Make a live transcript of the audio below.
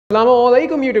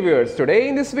Assalamualaikum YouTubers. Today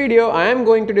in this video I am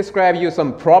going to describe you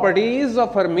some properties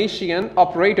of Hermitian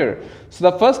operator. So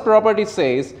the first property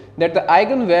says that the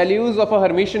eigenvalues of a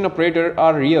Hermitian operator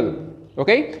are real.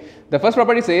 Okay, the first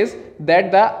property says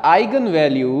that the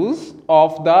eigenvalues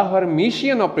of the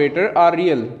Hermitian operator are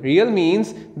real. Real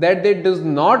means that they do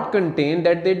not contain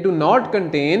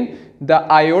the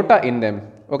iota in them.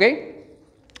 Okay,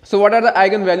 so what are the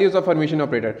eigenvalues of Hermitian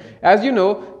operator? As you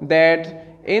know that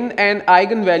in an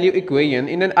eigenvalue equation,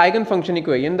 in an eigenfunction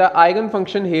equation, the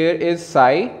eigenfunction here is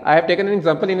psi. I have taken an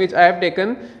example in which I have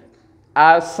taken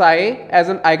psi as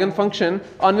an eigenfunction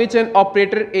on which an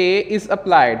operator A is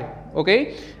applied.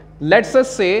 Okay, let's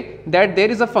just say that there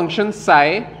is a function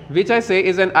psi which I say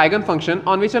is an eigenfunction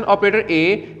on which an operator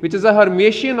A, which is a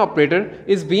Hermitian operator,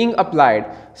 is being applied.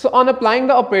 So on applying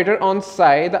the operator on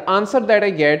psi, the answer that I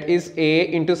get is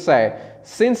A into psi.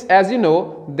 Since as you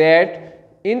know that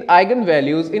in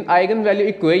eigenvalues, in eigenvalue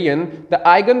equation, the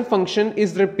eigenfunction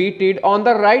is repeated on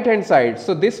the right hand side.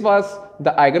 So this was the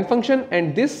eigenfunction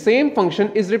and this same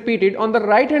function is repeated on the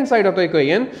right hand side of the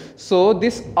equation. So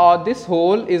this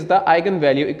whole is the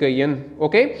eigenvalue equation.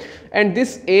 Okay, and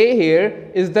this A here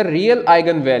is the real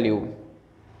eigenvalue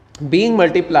being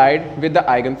multiplied with the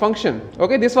eigenfunction.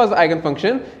 Okay, this was the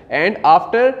eigenfunction, and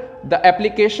after the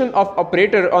application of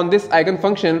operator on this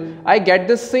eigenfunction, I get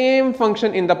the same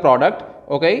function in the product.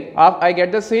 Okay, I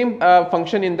get the same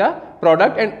function in the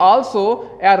product and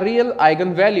also a real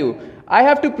eigenvalue. I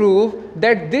have to prove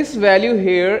that this value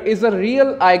here is a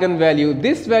real eigenvalue.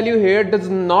 This value here does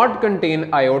not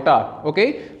contain iota.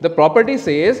 Okay, the property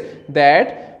says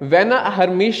that when a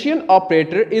Hermitian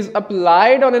operator is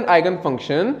applied on an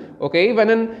eigenfunction, okay, when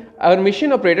an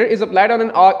Hermitian operator is applied on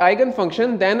an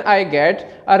eigenfunction, then I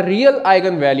get a real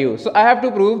eigenvalue. So I have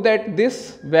to prove that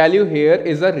this value here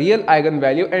is a real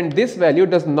eigenvalue and this value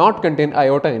does not contain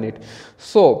iota in it.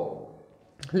 So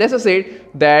let's just say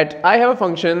that I have a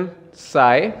function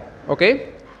psi.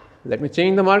 Okay, let me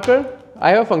change the marker. I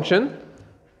have a function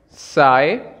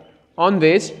psi on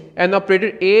which an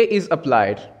operator A is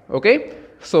applied. Okay,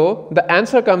 so the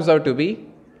answer comes out to be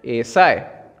A psi.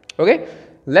 Okay,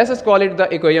 let's just call it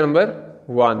the equation number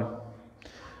 1.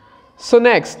 So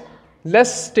next,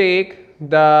 let's take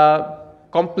the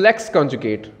complex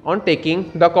conjugate. On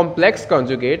taking the complex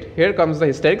conjugate, here comes the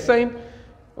hysteric sign.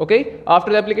 Okay,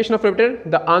 after the application of operator,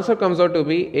 the answer comes out to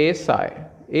be A psi,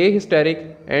 A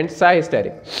hysteric and psi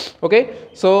hysteric. Okay,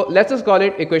 so let's just call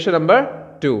it equation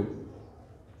number 2.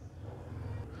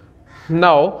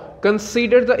 Now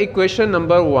consider the equation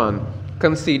number 1.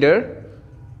 Consider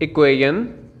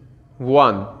equation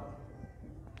 1.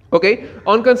 Okay,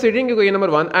 on considering equation number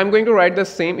 1, I am going to write the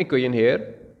same equation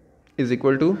here is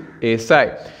equal to A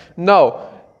psi. Now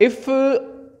if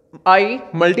I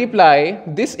multiply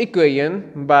this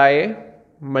equation by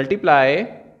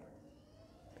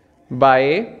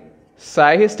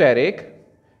psi hysteric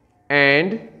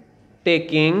and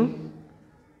taking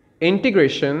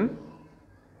integration,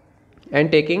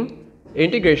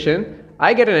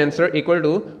 I get an answer equal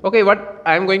to, okay, what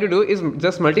I am going to do is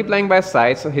just multiplying by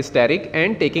psi hysteric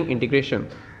and taking integration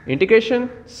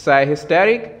psi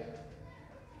hysteric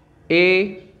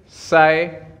A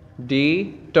psi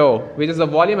d tau, which is the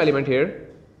volume element here,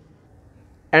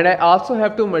 and I also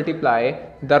have to multiply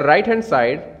the right hand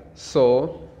side.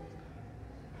 So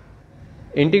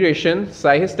integration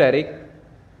psi hysteric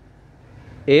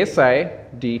A psi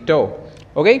d tau.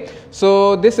 Okay,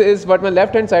 so this is what my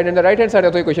left hand side and the right hand side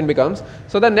of the equation becomes.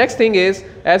 So the next thing is,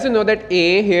 as you know that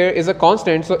A here is a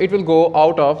constant, so it will go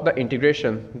out of the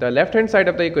integration. The left hand side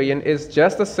of the equation is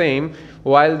just the same,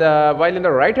 while in the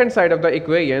right hand side of the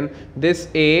equation, this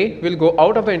A will go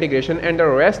out of the integration and the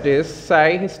rest is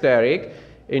psi hysteric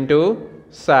into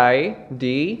psi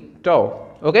d tau.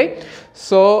 Okay,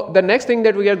 so the next thing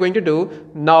that we are going to do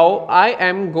now, I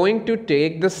am going to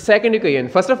take the second equation.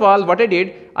 First of all, what I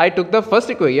did, I took the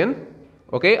first equation.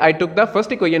 Okay, I took the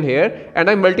first equation here and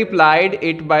I multiplied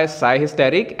it by psi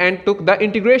hysteric and took the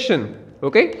integration.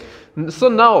 Okay, so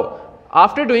now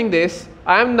after doing this,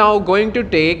 I am now going to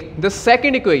take the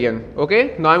second equation.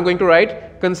 Okay, now I am going to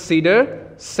write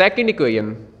consider second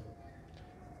equation.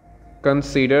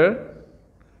 Consider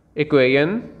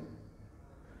equation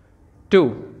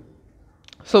 2.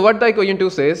 So what the equation 2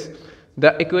 says,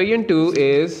 the equation 2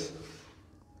 is,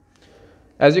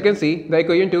 as you can see, the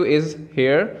equation 2 is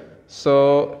here.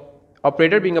 So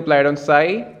operator being applied on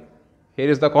psi, here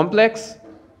is the complex,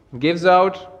 gives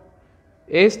out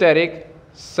A hysteric,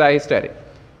 psi hysteric.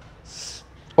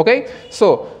 Okay,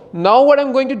 so now what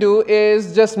I'm going to do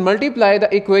is just multiply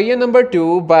the equation number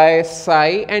 2 by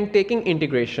psi and taking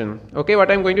integration. Okay, what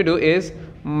I'm going to do is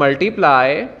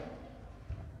multiply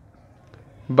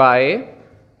by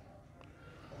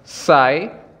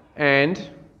psi and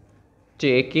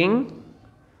taking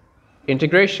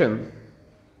integration.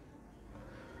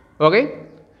 Okay,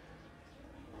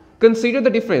 consider the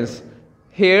difference.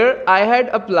 Here I had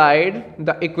applied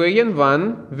the equation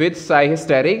 1 with psi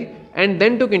hysteric and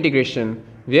then took integration,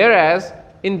 whereas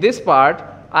in this part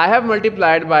I have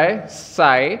multiplied by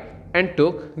psi and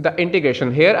took the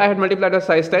integration. Here I had multiplied by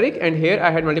psi hysteric and here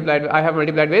I have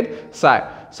multiplied with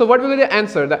psi. So what will be the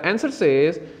answer? The answer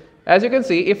says, as you can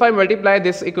see, if I multiply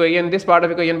this equation, this part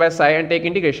of equation by psi and take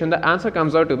integration, the answer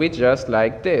comes out to be just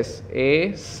like this.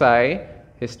 A psi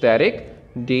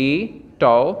hysteric d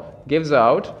tau gives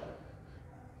out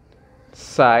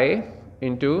psi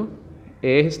into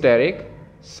a hysteric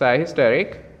psi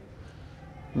hysteric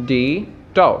d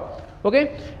tau.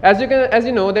 Okay, as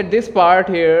you know that this part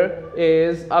here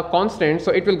is a constant,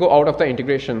 so it will go out of the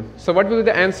integration. So what will be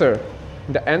the answer?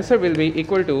 The answer will be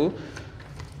equal to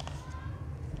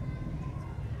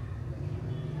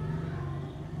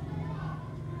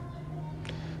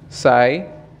psi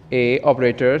a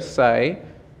operator psi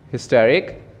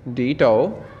hysteric d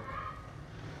tau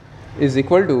is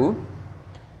equal to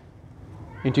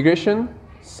integration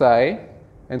psi,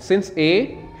 and since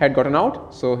a had gotten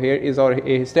out, so here is our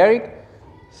a hysteric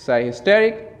psi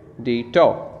hysteric d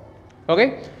tau.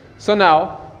 Okay, so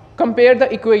now compare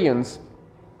the equations.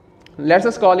 Let's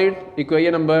just call it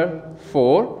equation number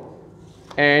 4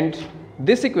 and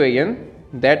this equation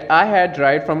that I had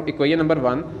derived from equation number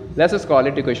 1, let's just call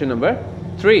it equation number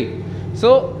 3.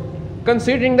 So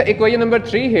considering the equation number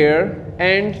 3 here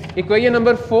and equation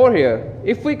number 4 here,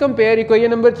 if we compare equation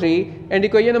number 3 and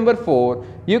equation number 4,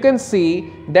 you can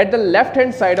see that the left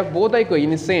hand side of both the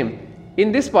equation is same.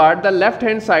 In this part, the left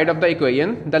hand side of the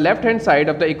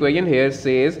equation here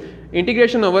says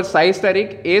integration over psi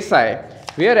hysteric a psi,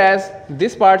 whereas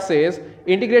this part says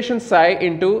integration psi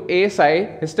into a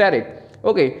psi hysteric.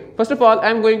 Okay, first of all I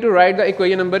am going to write the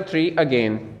equation number 3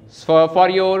 again. For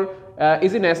your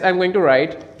easiness, I am going to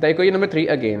write the equation number 3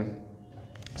 again.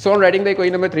 So I am writing the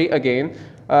equation number 3 again.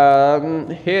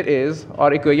 Here is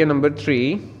our equation number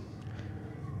 3.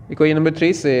 Equation number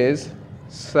 3 says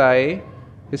psi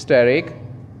hysteric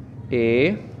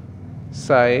a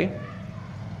psi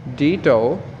d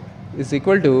tau is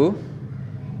equal to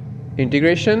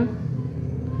integration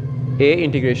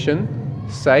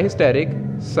psi hysteric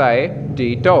psi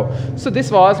d tau. So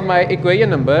this was my equation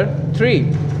number 3.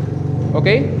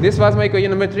 Okay, this was my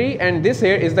equation number 3 and this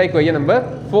here is the equation number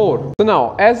 4. So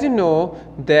now, as you know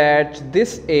that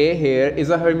this a here is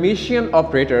a Hermitian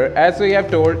operator, as we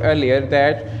have told earlier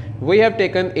that we have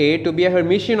taken a to be a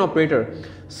Hermitian operator.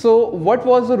 So what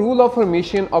was the rule of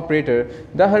Hermitian operator?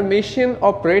 The Hermitian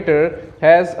operator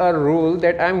has a rule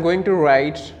that I am going to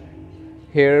write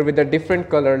here with a different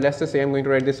color. Let's just say I'm going to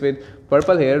write this with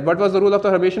purple here. What was the rule of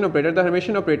the Hermitian operator? The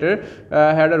Hermitian operator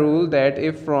had a rule that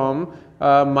if from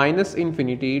minus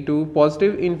infinity to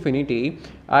positive infinity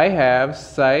I have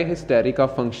psi hysteric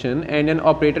of function and an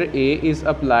operator a is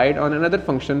applied on another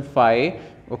function phi,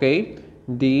 okay,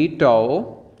 d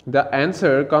tau, the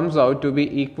answer comes out to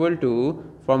be equal to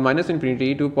from minus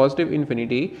infinity to positive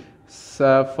infinity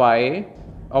phi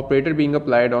operator being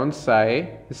applied on psi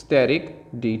hysteric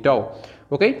d tau.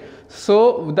 Okay,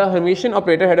 so the Hermitian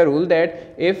operator had a rule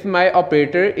that if my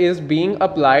operator is being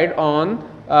applied on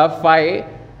phi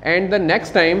and the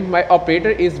next time my operator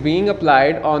is being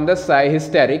applied on the psi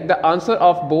hysteric, the answer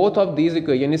of both of these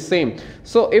equations is same.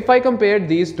 So if I compare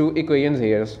these two equations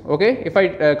here, okay, if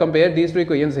I compare these two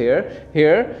equations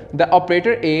here the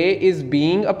operator a is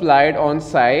being applied on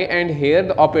psi and here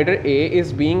the operator a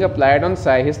is being applied on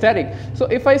psi hysteric. So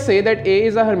if I say that a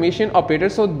is a Hermitian operator,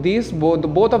 so these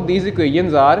both of these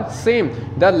equations are same.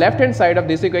 The left hand side of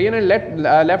this equation and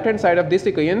left hand side of this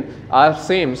equation are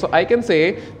same. So I can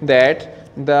say that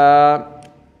the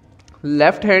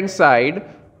left hand side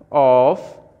of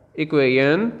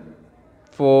equation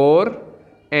 4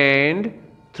 and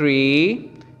 3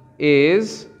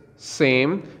 is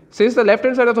same. Since the left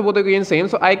hand side of the both equations same,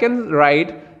 so I can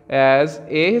write as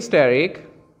a hysteric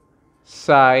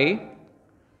psi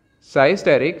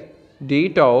hysteric d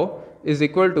tau is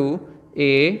equal to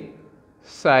a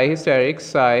psi hysteric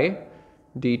psi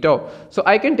d tau. So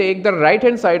I can take the right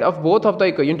hand side of both of the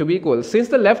equation to be equal. Since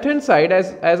the left hand side,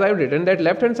 as I have written that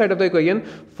left hand side of the equation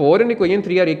 4 and equation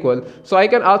 3 are equal, so I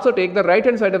can also take the right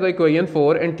hand side of the equation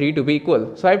 4 and 3 to be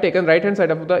equal. So I have taken right hand side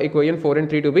of the equation 4 and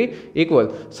 3 to be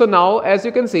equal. So now as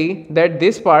you can see that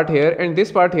this part here and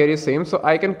this part here is same, so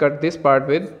I can cut this part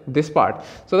with this part.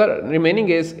 So the remaining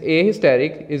is a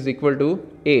hysteric is equal to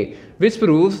a, which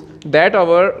proves that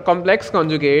our complex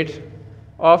conjugate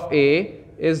of a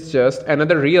is just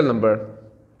another real number.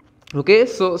 Okay,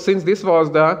 so since this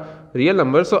was the real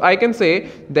number, so I can say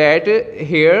that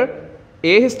here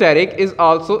a hysteric is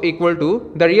also equal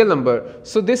to the real number.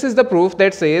 So this is the proof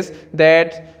that says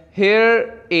that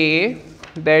here a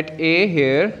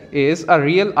here is a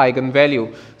real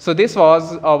eigenvalue. So this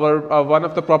was our one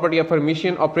of the property of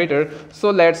Hermitian operator. So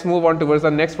let's move on towards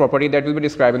the next property that will be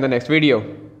described in the next video.